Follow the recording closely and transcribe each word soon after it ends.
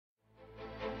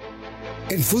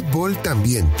El fútbol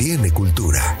también tiene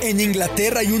cultura. En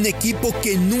Inglaterra hay un equipo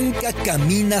que nunca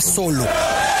camina solo.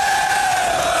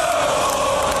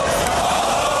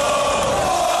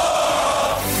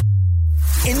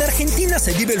 En Argentina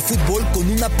se vive el fútbol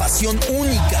con una pasión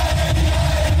única.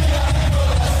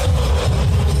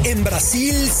 En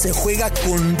Brasil se juega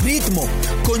con ritmo,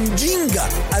 con ginga,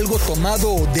 algo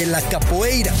tomado de la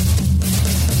capoeira.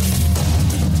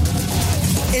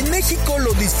 En México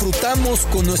lo disfrutamos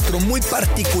con nuestro muy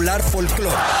particular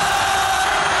folclore.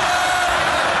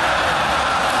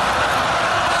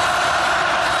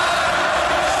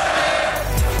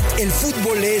 El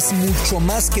fútbol es mucho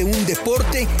más que un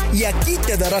deporte y aquí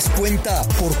te darás cuenta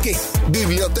por qué.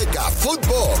 Biblioteca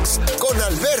Footbox con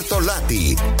Alberto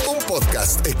Lati, un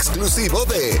podcast exclusivo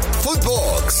de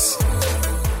Footbox.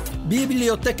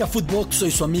 Biblioteca Footbox,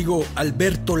 soy su amigo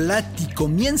Alberto Lati.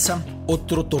 Comienza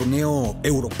otro torneo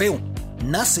europeo.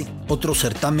 Nace otro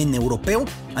certamen europeo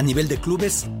a nivel de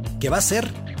clubes que va a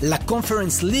ser la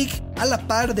Conference League, a la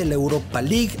par de la Europa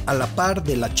League, a la par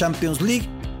de la Champions League.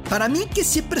 Para mí, que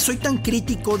siempre soy tan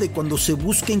crítico de cuando se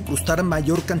busca incrustar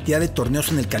mayor cantidad de torneos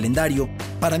en el calendario,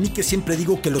 para mí que siempre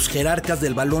digo que los jerarcas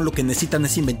del balón lo que necesitan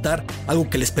es inventar algo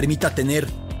que les permita tener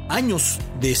años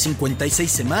de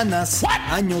 56 semanas,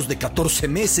 años de 14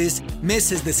 meses,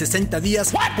 meses de 60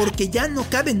 días, porque ya no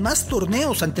caben más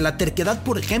torneos ante la terquedad,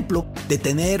 por ejemplo, de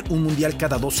tener un mundial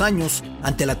cada 2 años,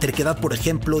 ante la terquedad, por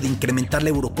ejemplo, de incrementar la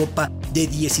Eurocopa de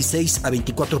 16 a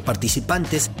 24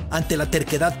 participantes, ante la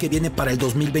terquedad que viene para el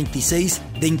 2026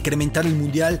 de incrementar el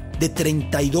mundial de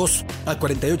 32 a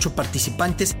 48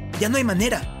 participantes. Ya no hay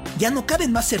manera, ya no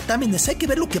caben más certámenes. Hay que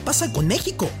ver lo que pasa con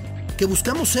México, que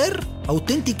buscamos ser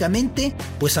auténticamente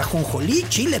pues ajonjolí,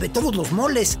 chile de todos los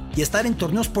moles y estar en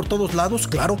torneos por todos lados,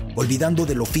 claro, olvidando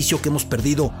del oficio que hemos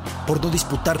perdido por no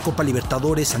disputar Copa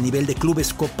Libertadores a nivel de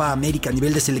clubes, Copa América a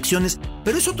nivel de selecciones,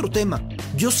 pero es otro tema.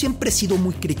 Yo siempre he sido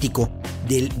muy crítico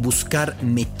del buscar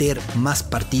meter más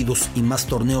partidos y más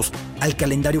torneos al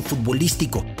calendario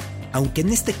futbolístico, aunque en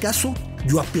este caso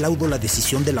yo aplaudo la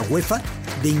decisión de la UEFA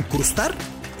de incrustar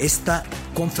esta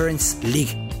Conference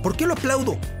League. ¿Por qué lo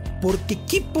aplaudo? Porque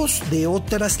equipos de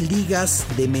otras ligas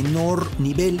de menor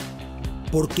nivel,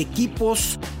 porque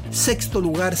equipos sexto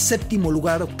lugar, séptimo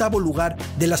lugar, octavo lugar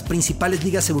de las principales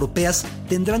ligas europeas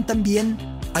tendrán también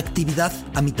actividad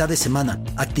a mitad de semana,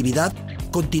 actividad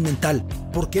continental,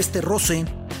 porque este roce,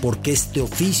 porque este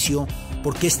oficio,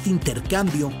 porque este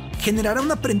intercambio generará un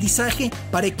aprendizaje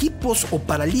para equipos o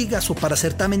para ligas o para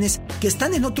certámenes que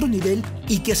están en otro nivel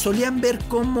y que solían ver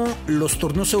cómo los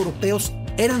torneos europeos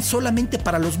eran solamente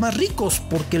para los más ricos,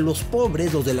 porque los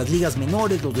pobres, los de las ligas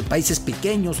menores, los de países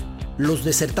pequeños, los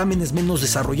de certámenes menos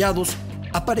desarrollados,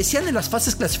 aparecían en las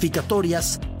fases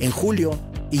clasificatorias en julio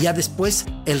y ya después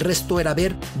el resto era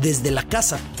ver desde la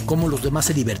casa cómo los demás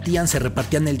se divertían, se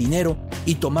repartían el dinero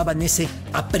y tomaban ese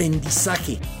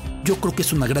aprendizaje. Yo creo que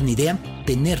es una gran idea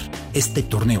tener este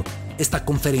torneo, esta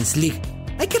Conference League.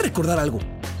 Hay que recordar algo.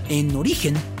 En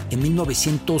origen, en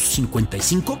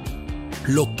 1955,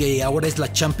 lo que ahora es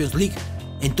la Champions League,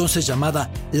 entonces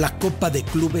llamada la Copa de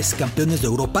Clubes Campeones de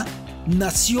Europa,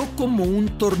 nació como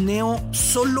un torneo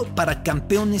solo para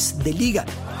campeones de liga.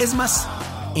 Es más,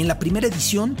 en la primera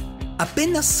edición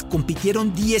apenas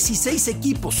compitieron 16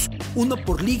 equipos, uno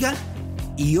por liga,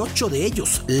 y 8 de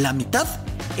ellos, la mitad,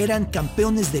 eran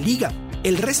campeones de liga.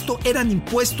 El resto eran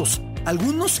impuestos,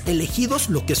 algunos elegidos,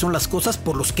 lo que son las cosas,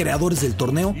 por los creadores del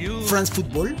torneo. France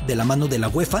Football, de la mano de la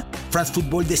UEFA, France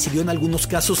Football decidió en algunos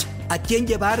casos a quién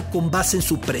llevar con base en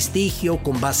su prestigio,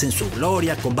 con base en su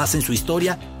gloria, con base en su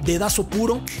historia, dedazo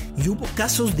puro, y hubo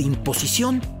casos de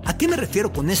imposición. ¿A qué me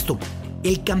refiero con esto?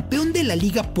 El campeón de la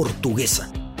liga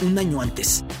portuguesa, un año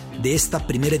antes de esta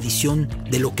primera edición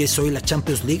de lo que es hoy la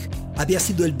Champions League, había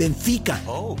sido el Benfica,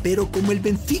 pero como el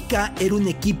Benfica era un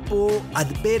equipo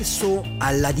adverso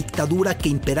a la dictadura que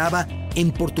imperaba en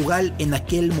Portugal en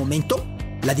aquel momento,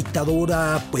 la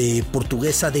dictadura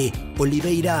portuguesa de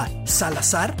Oliveira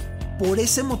Salazar, por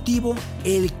ese motivo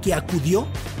el que acudió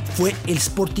fue el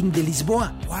Sporting de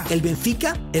Lisboa. El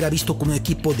Benfica era visto como un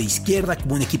equipo de izquierda,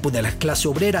 como un equipo de la clase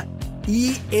obrera,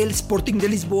 y el Sporting de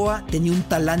Lisboa tenía un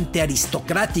talante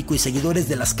aristocrático y seguidores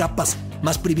de las capas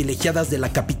más privilegiadas de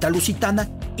la capital lusitana,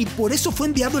 y por eso fue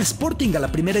enviado el Sporting a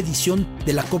la primera edición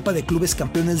de la Copa de Clubes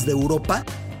Campeones de Europa,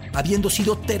 habiendo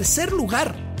sido tercer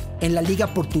lugar en la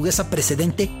liga portuguesa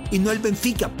precedente y no el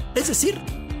Benfica. Es decir,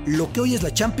 lo que hoy es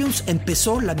la Champions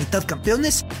empezó la mitad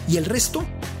campeones y el resto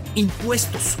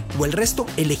impuestos, o el resto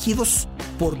elegidos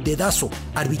por dedazo,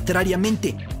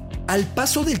 arbitrariamente. Al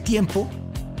paso del tiempo,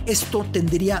 esto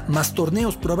tendría más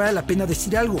torneos, pero vale la pena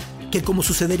decir algo. que como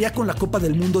sucedería con la Copa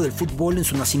del Mundo del Fútbol en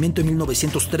su nacimiento en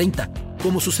 1930,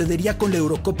 como sucedería con la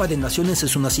Eurocopa de Naciones en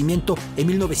su nacimiento en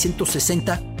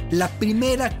 1960, la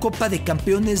primera Copa de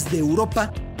Campeones de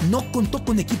Europa no contó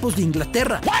con equipos de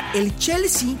Inglaterra. El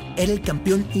Chelsea era el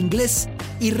campeón inglés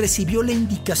y recibió la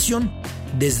indicación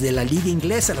desde la liga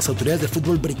inglesa, las autoridades del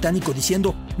fútbol británico,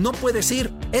 diciendo: no puedes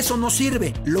ir, eso no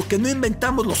sirve, lo que no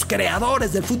inventamos los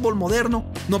creadores del fútbol moderno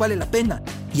no vale la pena.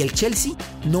 Y el Chelsea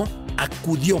no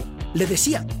acudió. Le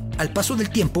decía, al paso del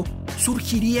tiempo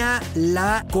surgiría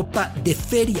la Copa de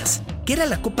Ferias. ¿Qué era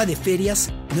la Copa de Ferias?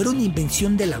 No era una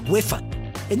invención de la UEFA.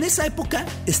 En esa época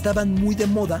estaban muy de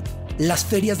moda las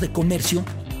ferias de comercio,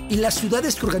 y las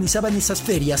ciudades que organizaban esas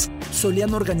ferias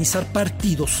solían organizar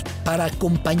partidos para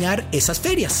acompañar esas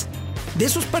ferias. De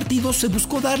esos partidos se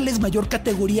buscó darles mayor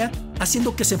categoría,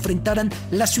 haciendo que se enfrentaran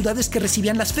las ciudades que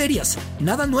recibían las ferias.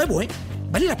 Nada nuevo, ¿eh?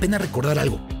 Vale la pena recordar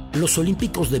algo. Los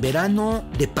Olímpicos de Verano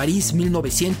de París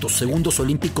 1900, segundos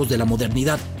Olímpicos de la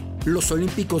modernidad. Los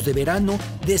Olímpicos de Verano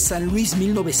de San Luis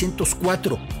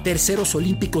 1904, terceros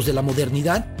Olímpicos de la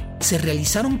modernidad, se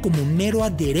realizaron como mero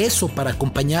aderezo para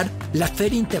acompañar la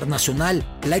Feria Internacional,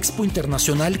 la Expo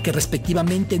Internacional, que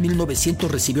respectivamente en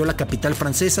 1900 recibió la capital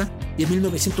francesa y en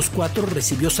 1904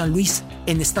 recibió San Luis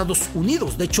en Estados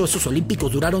Unidos. De hecho, esos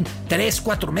olímpicos duraron 3,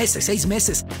 4 meses, 6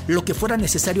 meses, lo que fuera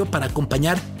necesario para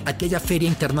acompañar aquella Feria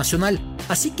Internacional.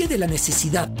 Así que de la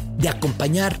necesidad de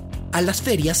acompañar a las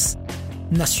ferias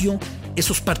nació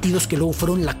esos partidos que luego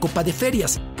fueron la Copa de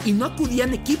Ferias, y no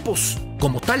acudían equipos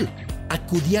como tal,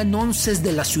 acudían onces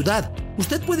de la ciudad.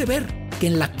 Usted puede ver que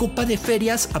en la Copa de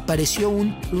Ferias apareció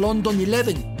un London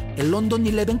 11. El London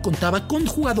 11 contaba con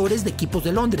jugadores de equipos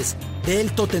de Londres,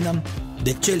 del Tottenham,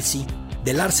 del Chelsea,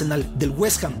 del Arsenal, del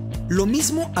West Ham. Lo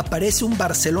mismo aparece un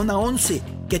Barcelona 11,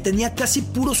 que tenía casi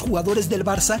puros jugadores del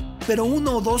Barça, pero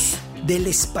 1 o 2 del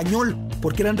Español,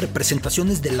 porque eran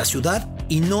representaciones de la ciudad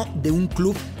y no de un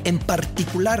club en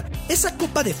particular. Esa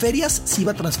Copa de Ferias se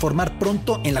iba a transformar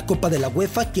pronto en la Copa de la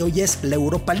UEFA, que hoy es la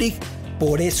Europa League.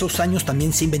 Por esos años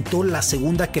también se inventó la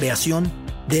segunda creación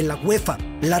de la UEFA,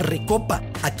 la Recopa,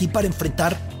 aquí para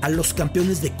enfrentar a los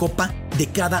campeones de Copa de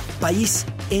cada país.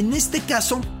 En este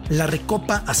caso, la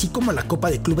Recopa, así como la Copa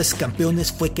de Clubes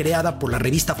Campeones, fue creada por la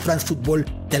revista France Football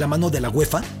de la mano de la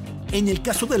UEFA. En el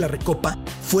caso de la Recopa,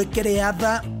 fue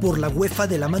creada por la UEFA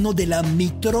de la mano de la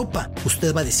Mitropa.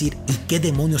 Usted va a decir, ¿y qué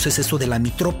demonios es eso de la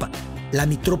Mitropa? La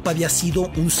Mitropa había sido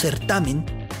un certamen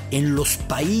en los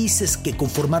países que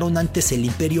conformaron antes el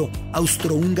Imperio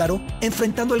Austrohúngaro,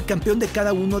 enfrentando al campeón de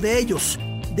cada uno de ellos,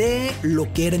 de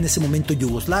lo que era en ese momento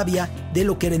Yugoslavia, de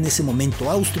lo que era en ese momento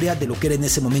Austria, de lo que era en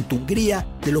ese momento Hungría,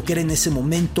 de lo que era en ese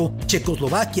momento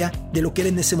Checoslovaquia, de lo que era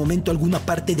en ese momento alguna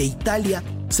parte de Italia.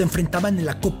 Se enfrentaban en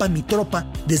la Copa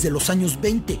Mitropa desde los años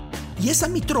 20, y esa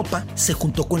Mitropa se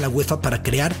juntó con la UEFA para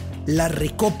crear la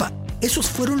Recopa. Esos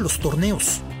fueron los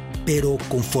torneos, pero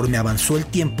conforme avanzó el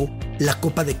tiempo, la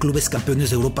Copa de Clubes Campeones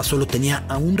de Europa solo tenía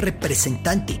a un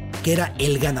representante, que era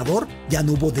el ganador. Ya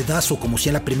no hubo dedazo como si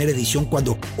en la primera edición,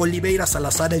 cuando Oliveira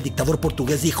Salazar, el dictador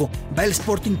portugués, dijo: va el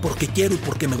Sporting porque quiero y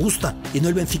porque me gusta, y no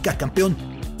el Benfica campeón.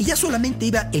 Y ya solamente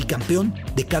iba el campeón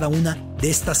de cada una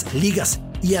de estas ligas.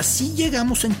 Y así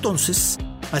llegamos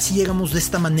de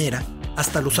esta manera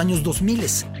hasta los años 2000,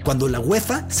 cuando la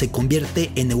UEFA se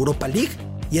convierte en Europa League,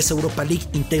 y esa Europa League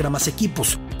integra más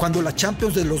equipos, cuando la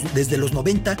Champions desde los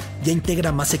 90 ya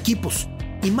integra más equipos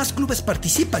y más clubes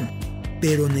participan,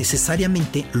 pero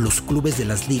necesariamente los clubes de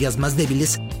las ligas más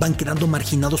débiles van quedando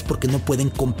marginados porque no pueden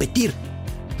competir.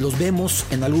 Los vemos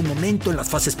en algún momento en las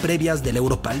fases previas de la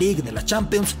Europa League, de la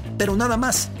Champions, pero nada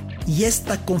más. Y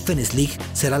esta Conference League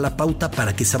será la pauta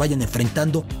para que se vayan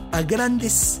enfrentando a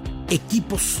grandes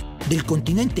equipos del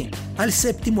continente, al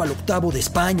séptimo, al octavo de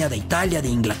España, de Italia, de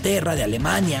Inglaterra, de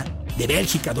Alemania, de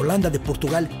Bélgica, de Holanda, de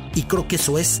Portugal, y creo que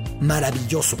eso es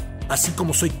maravilloso. Así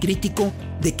como soy crítico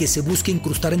de que se busque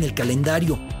incrustar en el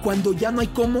calendario cuando ya no hay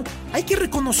cómo, hay que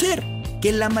reconocer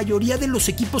que la mayoría de los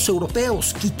equipos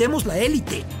europeos, quitemos la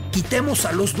élite, quitemos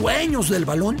a los dueños del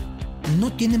balón,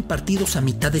 no tienen partidos a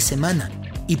mitad de semana,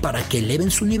 y para que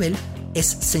eleven su nivel es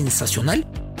sensacional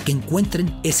que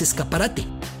encuentren ese escaparate,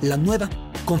 la nueva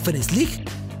Conference League,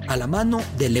 a la mano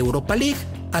de la Europa League,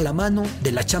 a la mano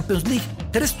de la Champions League.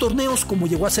 3 torneos como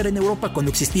llegó a ser en Europa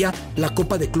cuando existía la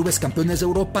Copa de Clubes Campeones de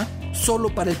Europa,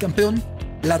 solo para el campeón,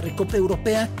 la Recopa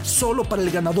Europea, solo para el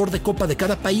ganador de Copa de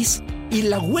cada país, y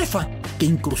la UEFA, que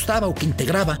incrustaba o que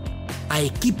integraba a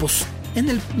equipos en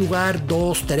el lugar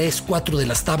 2, 3, 4 de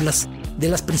las tablas de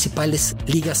las principales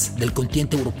ligas del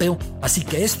continente europeo. Así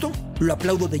que esto lo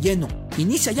aplaudo de lleno.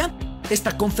 Inicia ya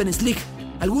esta Conference League.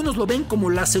 Algunos lo ven como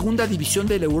la segunda división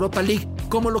de la Europa League,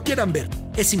 como lo quieran ver.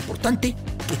 es importante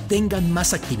que tengan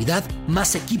más actividad,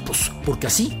 más equipos, porque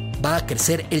así va a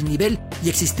crecer el nivel. Y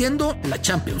existiendo la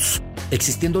Champions,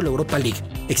 existiendo la Europa League,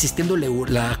 existiendo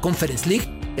la Conference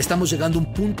League, estamos llegando a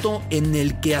un punto en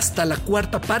el que hasta la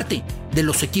cuarta parte de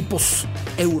los equipos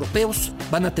europeos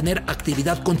van a tener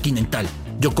actividad continental.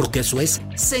 Yo creo que eso es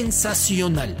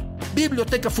sensacional.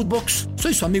 Biblioteca Footbox,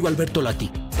 soy su amigo Alberto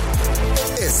Lati.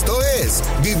 Esto es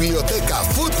Biblioteca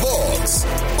Footbox,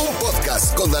 un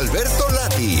podcast con Alberto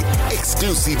Lati,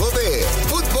 exclusivo de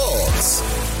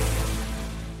Footbox.